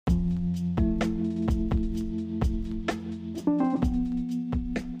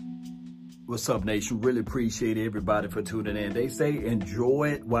What's up, nation? Really appreciate everybody for tuning in. They say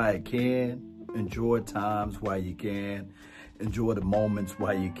enjoy it while you can. Enjoy times while you can. Enjoy the moments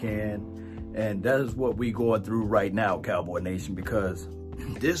while you can. And that is what we're going through right now, Cowboy Nation, because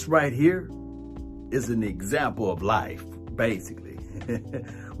this right here is an example of life, basically.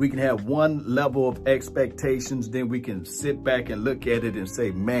 We can have one level of expectations, then we can sit back and look at it and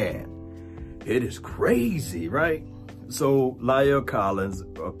say, man, it is crazy, right? So La'el Collins,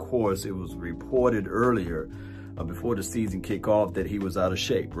 of course, it was reported earlier before the season kicked off that he was out of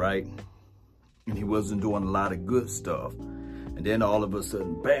shape, right? And he wasn't doing a lot of good stuff. And then all of a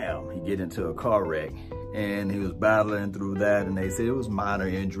sudden, bam, he get into a car wreck. And he was battling through that. And they said it was minor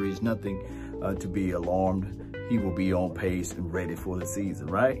injuries, nothing to be alarmed. He will be on pace and ready for the season,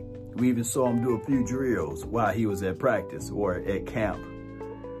 right? We even saw him do a few drills while he was at practice or at camp.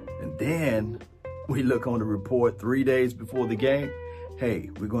 And then we look on the report 3 days before the game. Hey,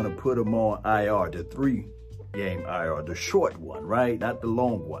 we're going to put him on IR, the 3-game IR, the short one, right? Not the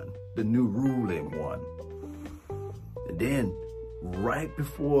long one, the new ruling one. And then right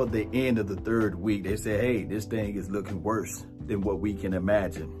before the end of the third week, they said, hey, this thing is looking worse than what we can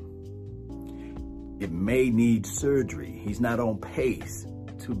imagine. It may need surgery. He's not on pace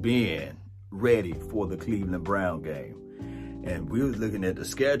to being ready for the Cleveland Brown game. And we was looking at the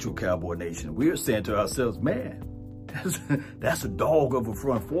schedule, Cowboy Nation. We were saying to ourselves, man, that's a dog of a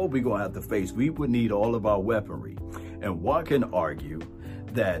front four we're going to have to face. We would need all of our weaponry. And one can argue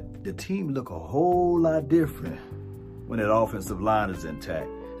that the team look a whole lot different when that offensive line is intact,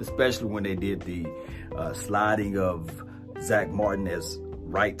 especially when they did the sliding of Zach Martin as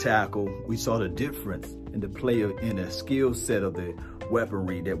right tackle. We saw the difference in the player, in the skill set of the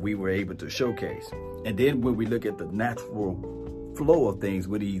weaponry that we were able to showcase. And then when we look at the natural flow of things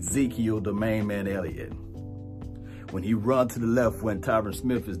with Ezekiel, the main man Elliott, when he run to the left when Tyron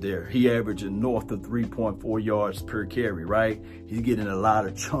Smith is there, he averaging north of 3.4 yards per carry, right? He's getting a lot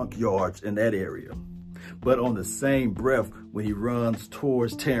of chunk yards in that area. But on the same breath, when he runs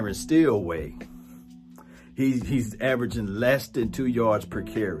towards Terrence Steele way, he's averaging less than 2 yards per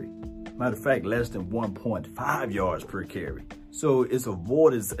carry. Matter of fact, less than 1.5 yards per carry. So it's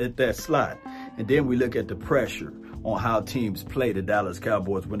avoidance at that slot. And then we look at the pressure on how teams play the Dallas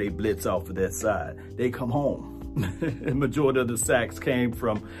Cowboys when they blitz off of that side. They come home. The majority of the sacks came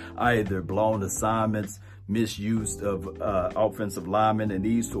from either blown assignments, misuse of offensive linemen, and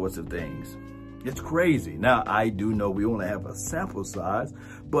these sorts of things. It's crazy. Now, I do know we only have a sample size,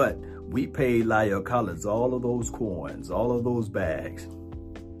 but we paid La'el Collins all of those coins, all of those bags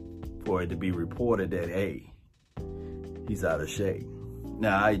for it to be reported that, hey, he's out of shape.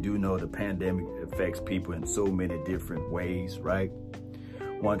 Now, I do know the pandemic affects people in so many different ways, right?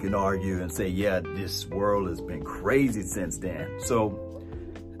 One can argue and say, yeah, this world has been crazy since then. So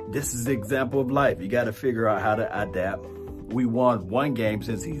this is the example of life. You got to figure out how to adapt. We won one game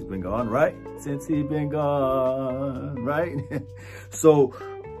since he's been gone, right? Since he's been gone, right? So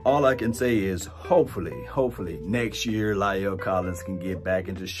all I can say is hopefully next year, La'el Collins can get back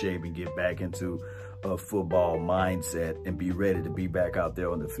into shape and get back into a football mindset and be ready to be back out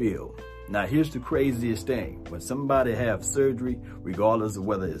there on the field. Now, here's the craziest thing. When somebody have surgery, regardless of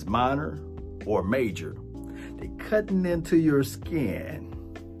whether it's minor or major, they cutting into your skin.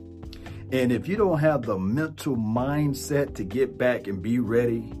 And if you don't have the mental mindset to get back and be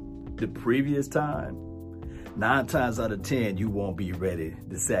ready the previous time, 9 times out of 10, you won't be ready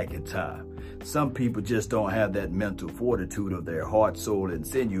the second time. Some people just don't have that mental fortitude of their heart, soul, and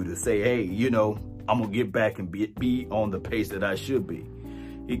sinew to say, hey, you know, I'm going to get back and be on the pace that I should be.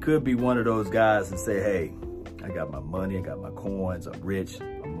 He could be one of those guys and say, hey, I got my money, I got my coins, I'm rich,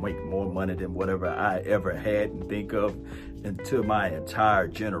 I'm making more money than whatever I ever had and think of, and to my entire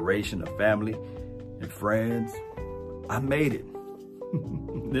generation of family and friends, I made it.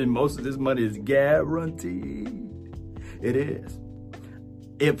 Then most of this money is guaranteed. It is.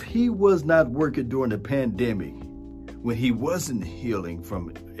 If he was not working during the pandemic, when he wasn't healing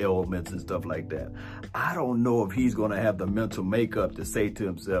from ailments and stuff like that, I don't know if he's going to have the mental makeup to say to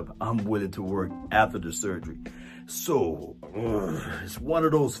himself, I'm willing to work after the surgery. So it's one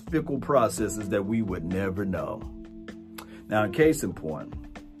of those fickle processes that we would never know. Now, in case in point,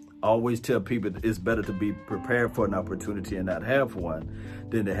 I always tell people that it's better to be prepared for an opportunity and not have one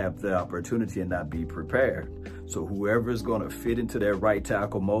than to have the opportunity and not be prepared. So whoever is going to fit into their right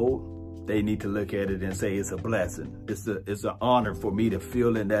tackle mode, they need to look at it and say it's a blessing. It's an honor for me to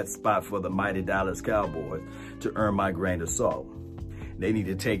fill in that spot for the mighty Dallas Cowboys to earn my grain of salt. They need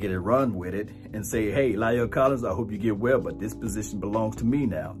to take it and run with it and say, hey, La'el Collins, I hope you get well, but this position belongs to me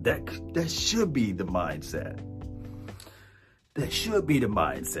now. That should be the mindset. That should be the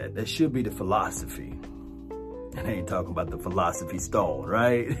mindset. That should be the philosophy. And I ain't talking about the philosophy stone,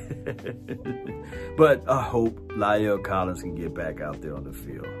 right? But I hope La'el Collins can get back out there on the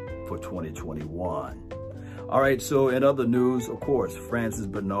field for 2021. All right, so in other news, of course, Francis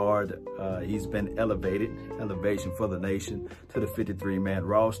Bernard, he's been elevation for the nation to the 53-man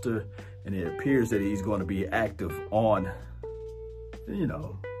roster. And it appears that he's going to be active on,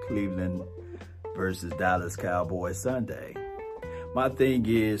 Cleveland versus Dallas Cowboys Sunday. My thing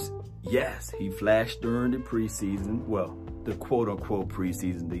is, yes, he flashed during the preseason. Well, the quote-unquote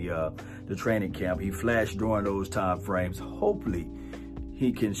preseason, the training camp. He flashed during those time frames. Hopefully,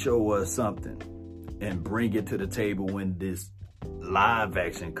 he can show us something and bring it to the table when this live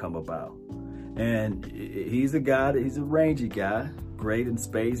action come about. And he's a rangy guy. Great in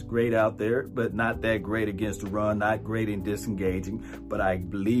space, great out there, but not that great against the run, not great in disengaging. But I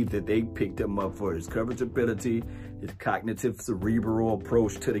believe that they picked him up for his coverage ability, his cognitive cerebral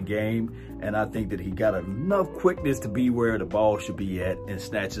approach to the game. And I think that he got enough quickness to be where the ball should be at and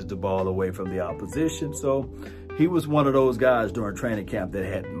snatches the ball away from the opposition. So he was one of those guys during training camp that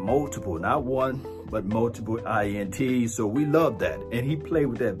had multiple, not one, but multiple INTs. So we love that. And he played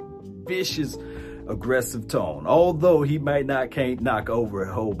with that vicious, aggressive tone, although he can't knock over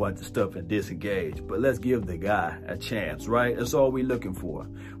a whole bunch of stuff and disengage. But let's give the guy a chance, right? That's all we're looking for.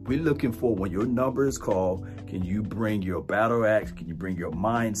 We're looking for, when your number is called, can you bring your battle axe? Can you bring your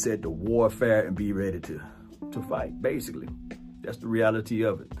mindset to warfare and be ready to fight? Basically, that's the reality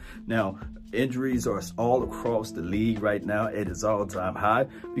of it. Now, injuries are all across the league right now. It is all-time high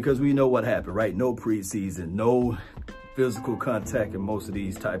because we know what happened, right? No preseason, no physical contact in most of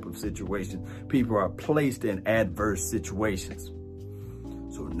these type of situations. People are placed in adverse situations.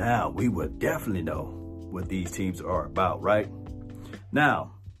 So now we would definitely know what these teams are about, right?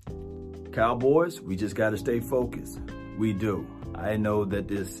 Now, Cowboys, we just got to stay focused. We do. I know that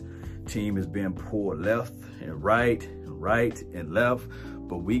this team is being pulled left and right and left,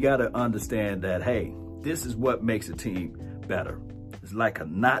 but we got to understand that, hey, this is what makes a team better. It's like a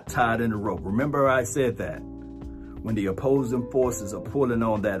knot tied in a rope. Remember I said that. When the opposing forces are pulling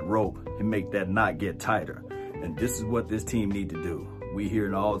on that rope and make that knot get tighter. And this is what this team need to do. We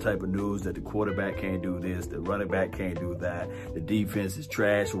hearing all type of news that the quarterback can't do this, the running back can't do that, the defense is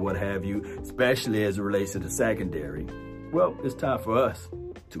trash or what have you, especially as it relates to the secondary. Well, it's time for us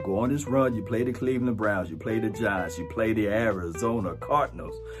to go on this run. You play the Cleveland Browns, you play the Giants, you play the Arizona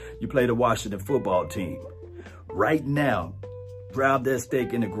Cardinals, you play the Washington football team. Right now, drive that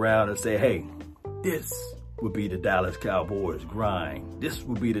stake in the ground and say, hey, this would be the Dallas Cowboys grind. This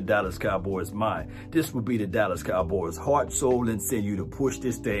would be the Dallas Cowboys mind. This would be the Dallas Cowboys heart, soul, and sinew to push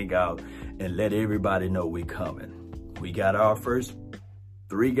this thing out and let everybody know we coming. We got our first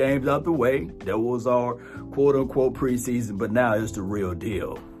 3 games out the way. That was our quote-unquote preseason, but now it's the real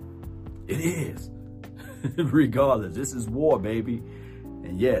deal. It is. Regardless, this is war, baby.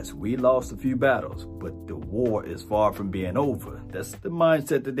 And yes, we lost a few battles, but the war is far from being over. That's the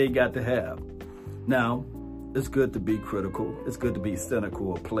mindset that they got to have. Now, it's good to be critical. It's good to be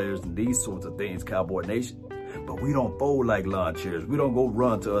cynical of players and these sorts of things, Cowboy Nation. But we don't fold like lawn chairs. We don't go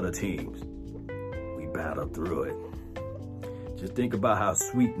run to other teams. We battle through it. Just think about how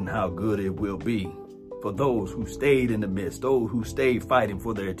sweet and how good it will be for those who stayed in the midst, those who stayed fighting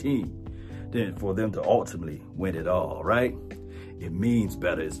for their team, then for them to ultimately win it all, right? It means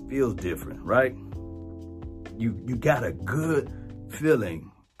better. It feels different, right? You got a good feeling,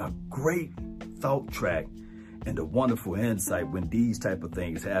 a great thought track, and a wonderful insight when these type of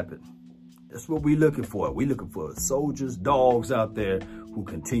things happen. That's what we're looking for. We're looking for soldiers, dogs out there who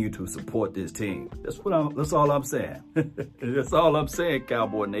continue to support this team. That's all I'm saying. That's all I'm saying,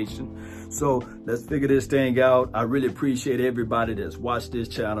 Cowboy Nation. So let's figure this thing out. I really appreciate everybody that's watched this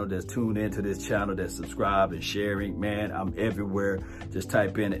channel, that's tuned into this channel, that's subscribed and sharing. Man, I'm everywhere. Just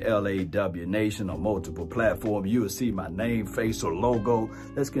type in LAW Nation on multiple platforms. You will see my name, face, or logo.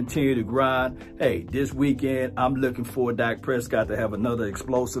 Let's continue to grind. Hey, this weekend, I'm looking for Dak Prescott to have another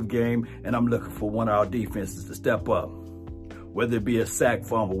explosive game, and I'm looking for one of our defenses to step up. Whether it be a sack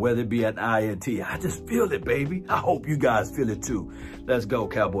fumble, whether it be an INT, I just feel it, baby. I hope you guys feel it too. Let's go,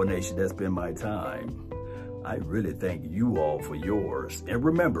 Cowboy Nation. That's been my time. I really thank you all for yours. And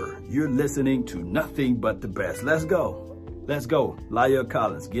remember, you're listening to nothing but the best. Let's go. Let's go. La'el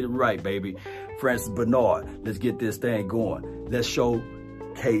Collins, get it right, baby. Francis Bernard, let's get this thing going. Let's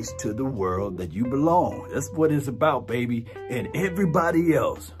showcase to the world that you belong. That's what it's about, baby. And everybody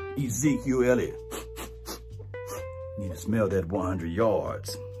else, Ezekiel Elliott. You need to smell that 100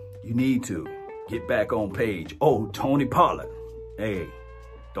 yards. You need to get back on page. Oh, Tony Pollard. Hey,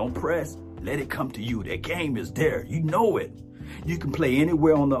 Don't press. Let it come to you. That game is there. You know it. You can play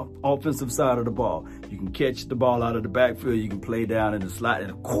anywhere on the offensive side of the ball. You can catch the ball out of the backfield. You can play down in the slot.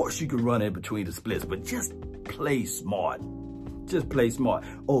 And of course, you can run in between the splits. But just play smart. Just play smart.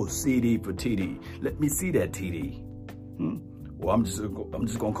 Oh, CD for TD. Let me see that TD. Well, I'm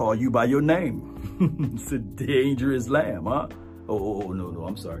just gonna call you by your name. It's a dangerous lamb, huh? Oh, no,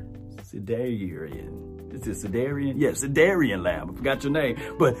 I'm sorry. Cedarian. Is it Cedarian? Yeah, Cedarian Lamb. I forgot your name.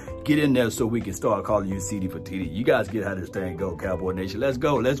 But get in there so we can start calling you CD for TD. You guys get how this thing go, Cowboy Nation. Let's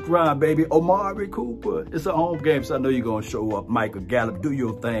go. Let's grind, baby. Omari Cooper. It's a home game, so I know you're going to show up. Michael Gallup, do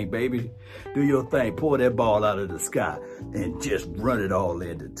your thing, baby. Do your thing. Pour that ball out of the sky and just run it all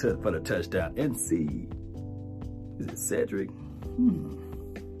in for the touchdown. And see, is it Cedric?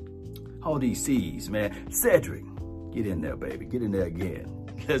 All these C's, man. Cedric, get in there, baby. Get in there again.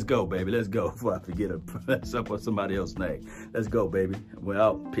 Let's go, baby. Let's go before I forget to mess up on somebody else's name. Let's go, baby.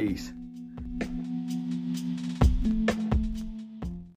 Well, peace.